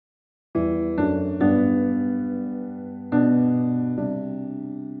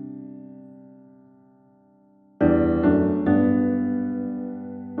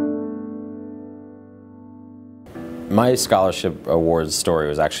My scholarship awards story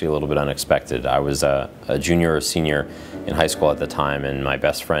was actually a little bit unexpected. I was a junior or senior in high school at the time, and my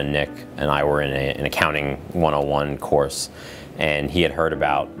best friend Nick and I were in an accounting 101 course, and he had heard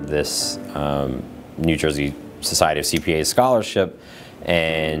about this New Jersey Society of CPAs scholarship,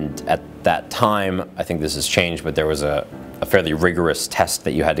 and at that time, I think this has changed, but there was a fairly rigorous test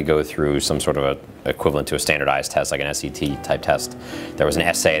that you had to go through, some sort of equivalent to a standardized test, like an SAT type test. There was an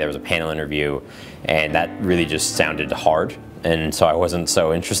essay, there was a panel interview, and that really just sounded hard, and so I wasn't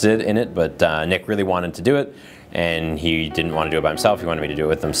so interested in it, but Nick really wanted to do it, and he didn't want to do it by himself, he wanted me to do it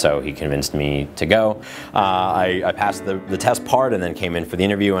with him, so he convinced me to go. I passed the test part and then came in for the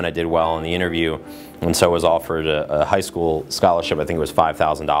interview, and I did well in the interview, and so was offered a high school scholarship. I think it was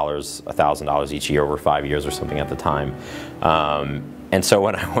 $5,000, $1,000 each year over 5 years or something at the time. And so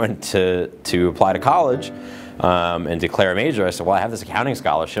when I went to apply to college and declare a major, I said, well, I have this accounting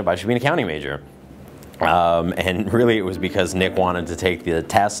scholarship, I should be an accounting major. And really it was because Nick wanted to take the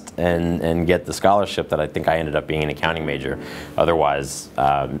test and get the scholarship that I think I ended up being an accounting major. Otherwise,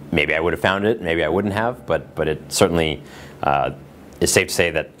 maybe I would have found it, maybe I wouldn't have, but it certainly is safe to say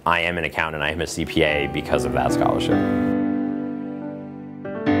that I am an accountant, I am a CPA because of that scholarship.